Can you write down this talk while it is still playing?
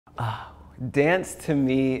Dance to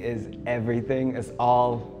me is everything. It's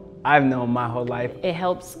all I've known my whole life. It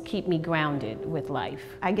helps keep me grounded with life.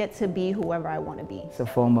 I get to be whoever I want to be. It's a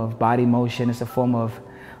form of body motion. It's a form of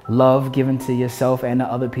love given to yourself and to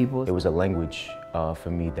other people. It was a language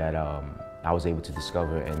for me that I was able to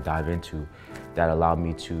discover and dive into that allowed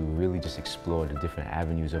me to really just explore the different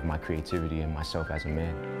avenues of my creativity and myself as a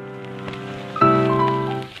man.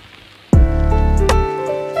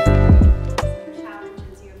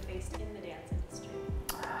 Challenges you have faced in the dance industry?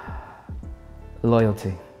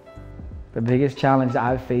 Loyalty. The biggest challenge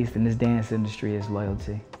I've faced in this dance industry is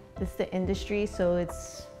loyalty. It's the industry, so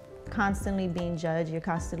it's constantly being judged. You're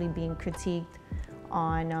constantly being critiqued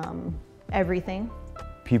on everything.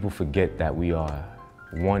 People forget that we are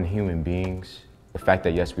one, human beings. The fact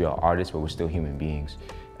that yes, we are artists, but we're still human beings.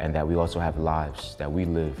 And that we also have lives that we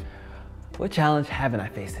live. What challenge haven't I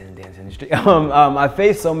faced in the dance industry? I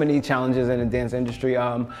faced so many challenges in the dance industry.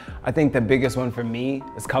 I think the biggest one for me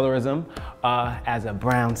is colorism. As a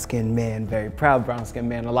brown-skinned man, very proud brown-skinned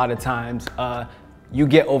man, a lot of times you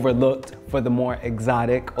get overlooked for the more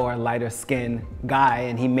exotic or lighter skinned guy,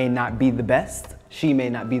 and he may not be the best. She may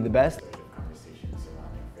not be the best. Conversations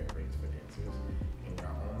surrounding fair rates for dancers. In your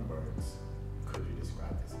own words, could you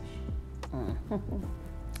describe this issue?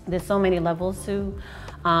 There's so many levels to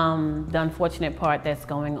the unfortunate part that's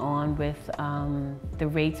going on with the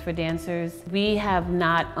rates for dancers. We have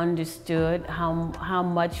not understood how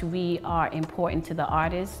much we are important to the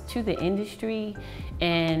artists, to the industry,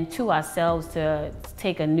 and to ourselves to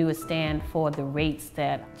take a new stand for the rates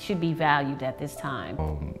that should be valued at this time.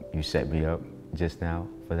 You set me up just now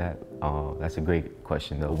for that. That's a great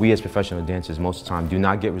question though. We as professional dancers most of the time do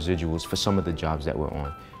not get residuals for some of the jobs that we're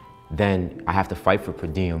on. Then I have to fight for per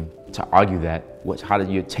diem to argue that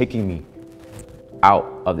you're taking me out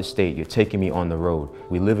of the state, you're taking me on the road.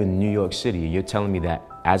 We live in New York City, and you're telling me that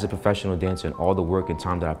as a professional dancer and all the work and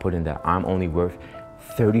time that I put in, that I'm only worth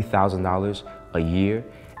 $30,000 a year,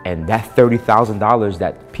 and that $30,000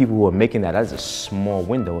 that people who are making that is a small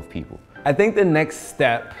window of people. I think the next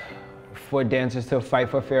step for dancers to fight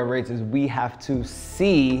for fair rates is we have to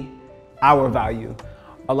see our value.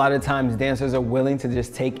 A lot of times dancers are willing to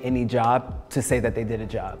just take any job to say that they did a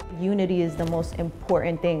job. Unity is the most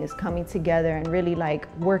important thing, is coming together and really like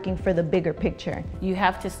working for the bigger picture. You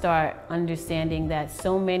have to start understanding that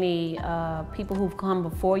so many people who've come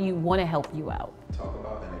before you want to help you out. Talk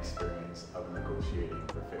about an experience of negotiating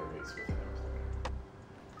for fair rates with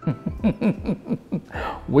an employer.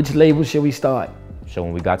 Which label should we start? So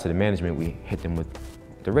when we got to the management, we hit them with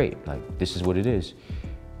the rate. Like, this is what it is.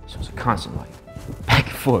 So it's a constant like back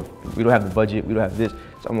and forth. We don't have the budget, we don't have this.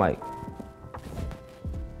 So I'm like,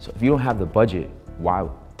 so if you don't have the budget, why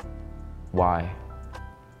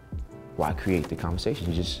create the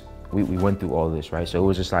conversation? We went through all this, right? So it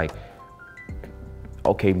was just like,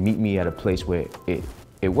 okay, meet me at a place where it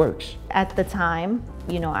works. At the time,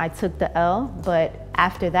 you know, I took the L, but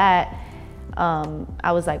after that,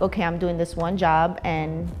 I was like, okay, I'm doing this one job,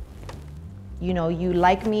 and you know, you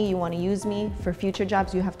like me, you want to use me for future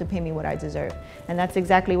jobs, you have to pay me what I deserve. And that's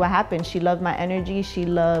exactly what happened. She loved my energy, she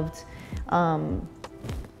loved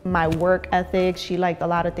my work ethic, she liked a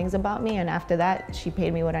lot of things about me, and after that, she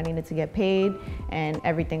paid me what I needed to get paid, and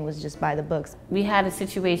everything was just by the books. We had a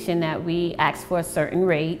situation that we asked for a certain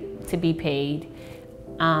rate to be paid,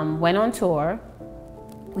 went on tour,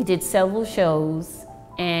 we did several shows,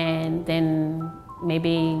 and then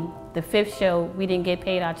maybe the 5th show, we didn't get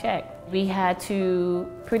paid our check. We had to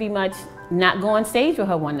pretty much not go on stage with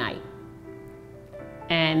her one night.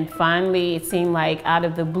 And finally, it seemed like out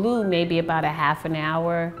of the blue, maybe about a half an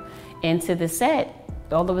hour into the set,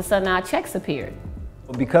 all of a sudden our checks appeared.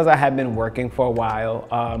 Because I had been working for a while,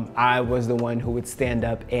 I was the one who would stand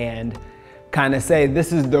up and kind of say,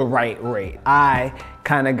 this is the right rate. I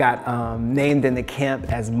kind of got named in the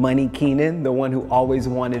camp as Money Keenan, the one who always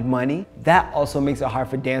wanted money. That also makes it hard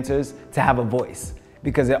for dancers to have a voice,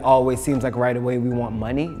 because it always seems like right away we want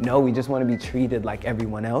money. No, we just want to be treated like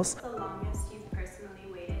everyone else. What's the longest you've personally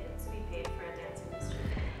waited to be paid for a dance industry?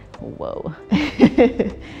 Whoa.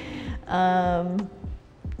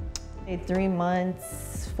 3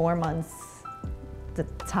 months, 4 months, the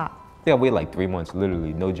top. Yeah, I waited like 3 months,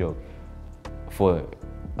 literally, no joke, for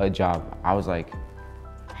a job. I was like,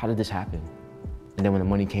 how did this happen? And then when the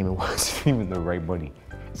money came, it wasn't even the right money.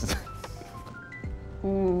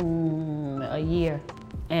 A year.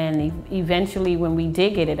 And eventually when we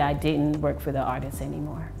did get it, I didn't work for the artists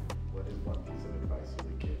anymore. What is one piece of advice you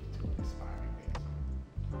would give to an aspiring dancer?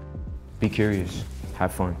 Be curious,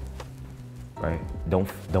 have fun, right? Don't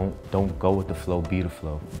go with the flow, be the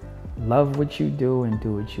flow. Love what you do and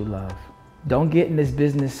do what you love. Don't get in this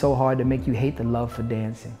business so hard to make you hate the love for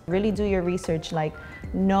dancing. Really do your research, like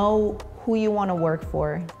know who you want to work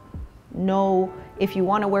for. Know if you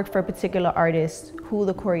want to work for a particular artist, who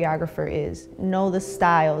the choreographer is. Know the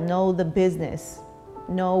style, know the business,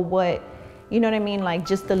 know what, you know what I mean? Like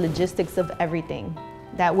just the logistics of everything.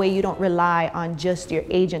 That way you don't rely on just your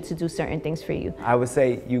agent to do certain things for you. I would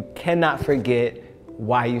say you cannot forget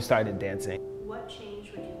why you started dancing. What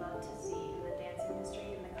change would you love to see in the dance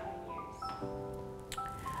industry in the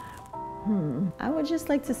coming years? I would just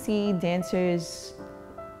like to see dancers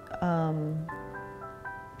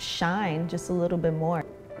shine just a little bit more.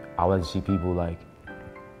 I would like to see people like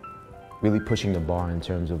really pushing the bar in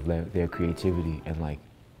terms of their creativity and like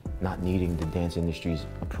not needing the dance industry's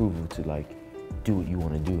approval to like do what you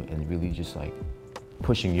want to do and really just like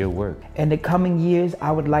pushing your work. In the coming years,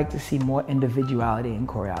 I would like to see more individuality in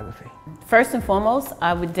choreography. First and foremost,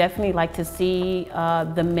 I would definitely like to see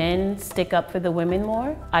the men stick up for the women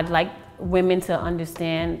more. I'd like women to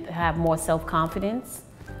understand, have more self-confidence.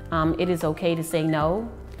 It is okay to say no.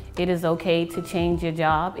 It is okay to change your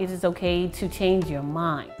job. It is okay to change your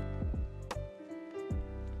mind.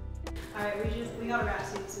 All right, we got to wrap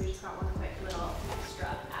soon, so we just got one quick little extra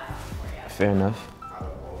add-on for you. Fair enough. Out of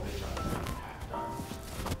all the jobs you have done,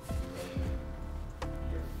 name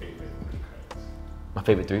your favorite 3 credits. My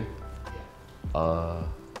favorite 3?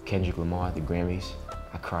 Kendrick Lamar at the Grammys.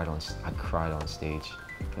 I cried on stage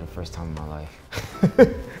for the first time in my life.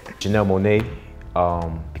 Janelle Monáe,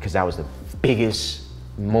 because that was the biggest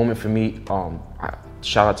moment for me.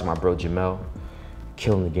 Shout out to my bro Jamel,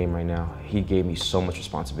 killing the game right now. He gave me so much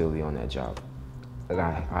responsibility on that job. Like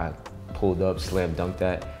I pulled up, slam dunked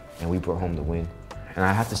that, and we brought home the win. And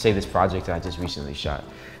I have to say this project that I just recently shot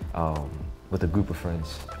with a group of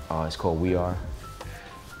friends, it's called We Are.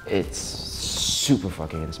 It's super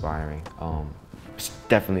fucking inspiring. It's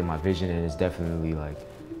definitely my vision, and it's definitely like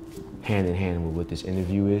hand in hand with what this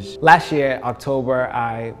interview is. Last year, October,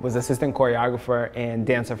 I was assistant choreographer and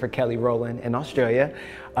dancer for Kelly Rowland in Australia.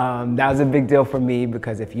 That was a big deal for me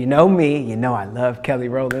because if you know me, you know I love Kelly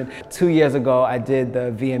Rowland. 2 years ago, I did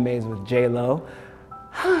the VMAs with J-Lo.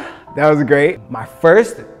 That was great. My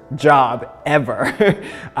first job ever.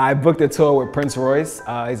 I booked a tour with Prince Royce.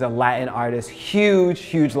 He's a Latin artist,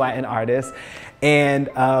 huge Latin artist. And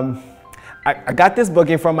I got this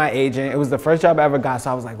booking from my agent. It was the first job I ever got, so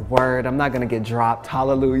I was like, word, I'm not gonna get dropped,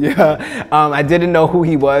 hallelujah. I didn't know who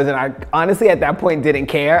he was, and I honestly at that point didn't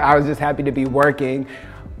care. I was just happy to be working.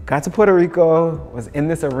 Got to Puerto Rico, was in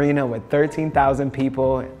this arena with 13,000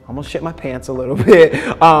 people, almost shit my pants a little bit.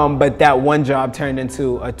 But that one job turned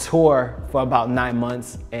into a tour for about 9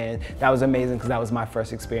 months, and that was amazing because that was my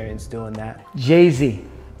first experience doing that. Jay-Z,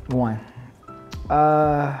 one.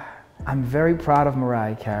 I'm very proud of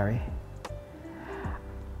Mariah Carey.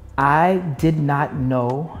 I did not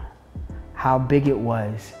know how big it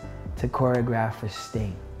was to choreograph for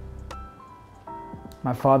Sting.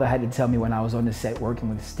 My father had to tell me when I was on the set working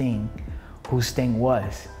with Sting, who Sting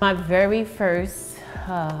was. My very first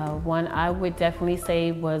one I would definitely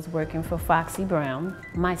say was working for Foxy Brown.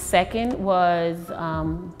 My second was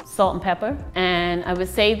Salt and Pepper. And I would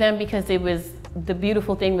say them because it was, the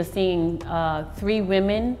beautiful thing was seeing 3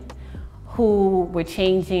 women who were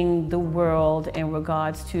changing the world in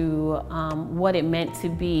regards to what it meant to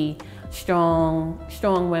be strong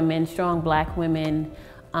women, strong Black women,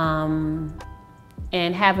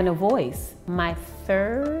 and having a voice. My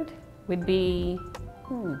third would be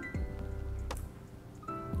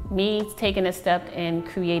me taking a step and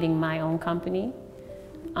creating my own company,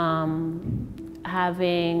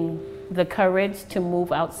 having the courage to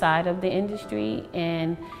move outside of the industry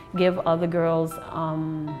and give other girls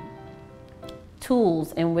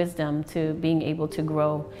tools and wisdom to being able to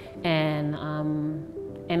grow, and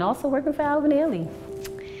also working for Alvin Ailey.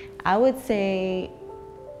 I would say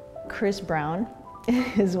Chris Brown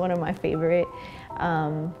is one of my favorite.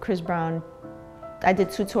 Chris Brown, I did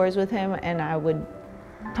 2 tours with him, and I would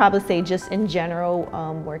probably say just in general,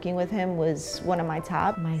 working with him was one of my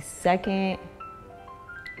top. My second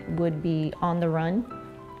would be On the Run,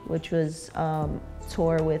 which was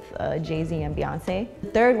tour with Jay-Z and Beyonce.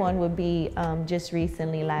 The third one would be just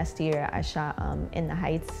recently, last year, I shot In the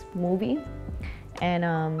Heights movie. And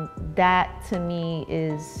that to me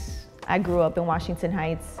is, I grew up in Washington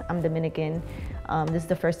Heights, I'm Dominican. This is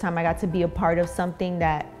the first time I got to be a part of something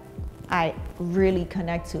that I really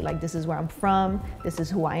connect to. Like, this is where I'm from, this is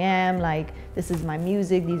who I am, like, this is my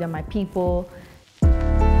music, these are my people.